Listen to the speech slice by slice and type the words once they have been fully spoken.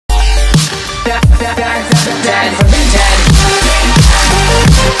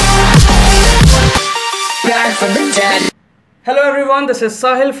Hello everyone, this is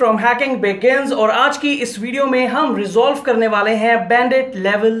Sahil from hacking begins और आज की इस वीडियो में हम रिजॉल्व करने वाले हैं बैंडिट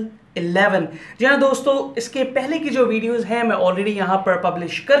लेवल 11। जी हाँ दोस्तों, इसके पहले की जो वीडियोस हैं मैं ऑलरेडी यहाँ पर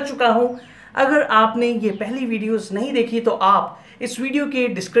पब्लिश कर चुका हूँ। अगर आपने ये पहली वीडियोस नहीं देखी तो आप इस वीडियो के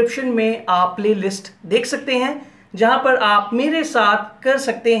डिस्क्रिप्शन में आप प्ले लिस्ट देख सकते हैं, जहाँ पर आप मेरे साथ कर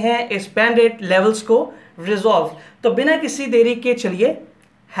सकते हैं इस बैंडिट लेवल्स को रिजॉल्व। तो बिना किसी देरी के चलिए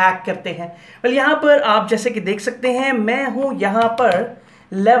हैक करते हैं। वेल यहाँ पर आप जैसे कि देख सकते हैं मैं हूँ यहाँ पर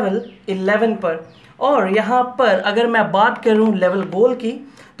लेवल 11 पर, और यहाँ पर अगर मैं बात करूँ लेवल गोल की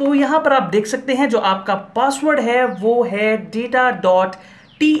तो यहाँ पर आप देख सकते हैं जो आपका पासवर्ड है वो है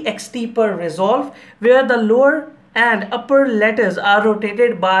data.txt पर resolve where the lower and upper letters are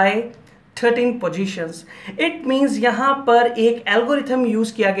rotated bye 13 positions. It means यहाँ पर एक एल्गोरिथम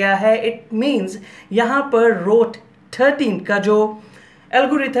यूज किया गया है। इट मीन्स यहाँ पर रोट 13 का जो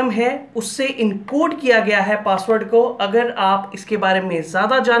एल्गोरिथम है उससे इनकोड किया गया है पासवर्ड को। अगर आप इसके बारे में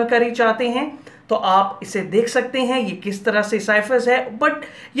ज़्यादा जानकारी चाहते हैं तो आप इसे देख सकते हैं, ये किस तरह से साइफर्स है। बट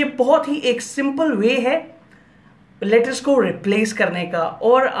ये बहुत ही एक सिंपल वे है लेटर्स को रिप्लेस करने का,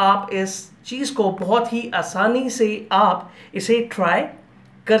 और आप इस चीज़ को बहुत ही आसानी से आप इसे ट्राई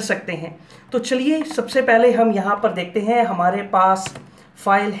कर सकते हैं। तो चलिए सबसे पहले हम यहाँ पर देखते हैं हमारे पास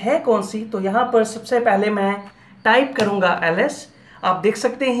फाइल है कौन सी। तो यहाँ पर सबसे पहले मैं टाइप करूँगा ls। आप देख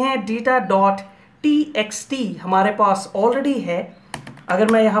सकते हैं data.txt हमारे पास ऑलरेडी है।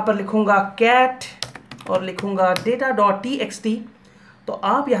 अगर मैं यहाँ पर लिखूँगा cat और लिखूँगा data.txt तो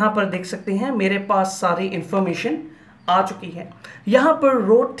आप यहाँ पर देख सकते हैं मेरे पास सारी इंफॉर्मेशन आ चुकी है। यहाँ पर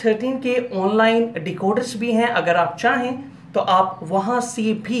रोट 13 के ऑनलाइन डिकोडर्स भी हैं। अगर आप चाहें तो आप वहाँ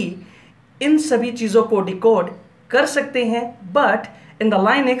से भी इन सभी चीज़ों को डिकोड कर सकते हैं। But in the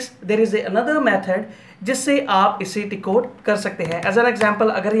Linux there is another method जिससे आप इसे डिकोड कर सकते हैं। एज एन एग्जाम्पल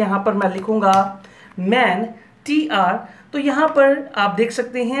अगर यहाँ पर मैं लिखूँगा मैन tr तो यहाँ पर आप देख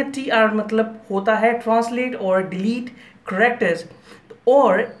सकते हैं tr मतलब होता है ट्रांसलेट और डिलीट करैक्टर्स,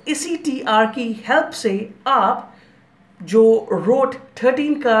 और इसी tr की हेल्प से आप जो रोट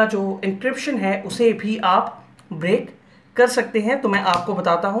 13 का जो इंक्रिप्शन है उसे भी आप ब्रेक कर सकते हैं। तो मैं आपको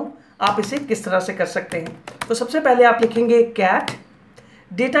बताता हूँ आप इसे किस तरह से कर सकते हैं। तो सबसे पहले आप लिखेंगे cat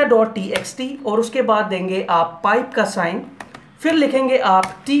data.txt और उसके बाद देंगे आप पाइप का साइन, फिर लिखेंगे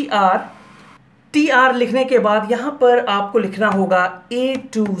आप tr लिखने के बाद यहाँ पर आपको लिखना होगा A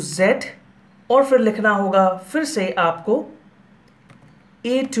to Z, और फिर लिखना होगा फिर से आपको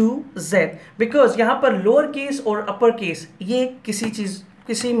A to Z, बिकॉज यहाँ पर लोअर केस और अपर केस ये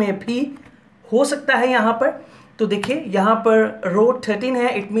किसी में भी हो सकता है यहाँ पर। तो देखिए यहाँ पर रोट 13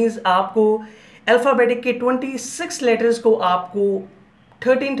 है, इट मीन्स आपको अल्फ़ाबेटिक के 26 लेटर्स को आपको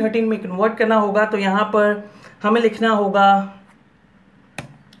 13 में कन्वर्ट करना होगा। तो यहाँ पर हमें लिखना होगा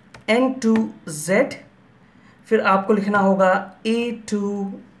N to Z, फिर आपको लिखना होगा A to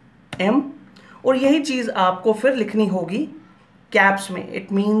M, और यही चीज़ आपको फिर लिखनी होगी कैप्स में।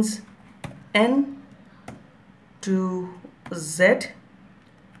 It means N to Z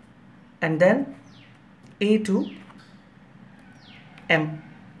and then A to M।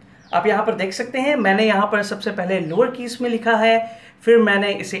 आप यहाँ पर देख सकते हैं मैंने यहाँ पर सबसे पहले लोअर केस में लिखा है, फिर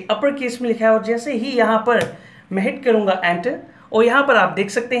मैंने इसे अपर केस में लिखा है, और जैसे ही यहाँ पर मैं हिट करूँगा एंटर, और यहाँ पर आप देख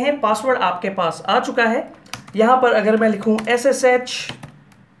सकते हैं पासवर्ड आपके पास आ चुका है। यहाँ पर अगर मैं लिखूँ SSH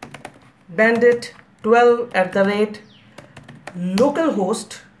bandit 12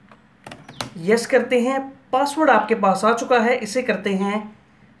 localhost, यस करते हैं, पासवर्ड आपके पास आ चुका है। इसे करते हैं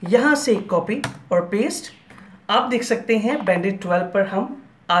यहाँ से कॉपी और पेस्ट। आप देख सकते हैं बैंडिट 12 पर हम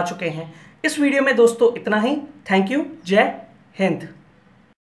आ चुके हैं। इस वीडियो में दोस्तों इतना ही। थैंक यू, जय हिंद।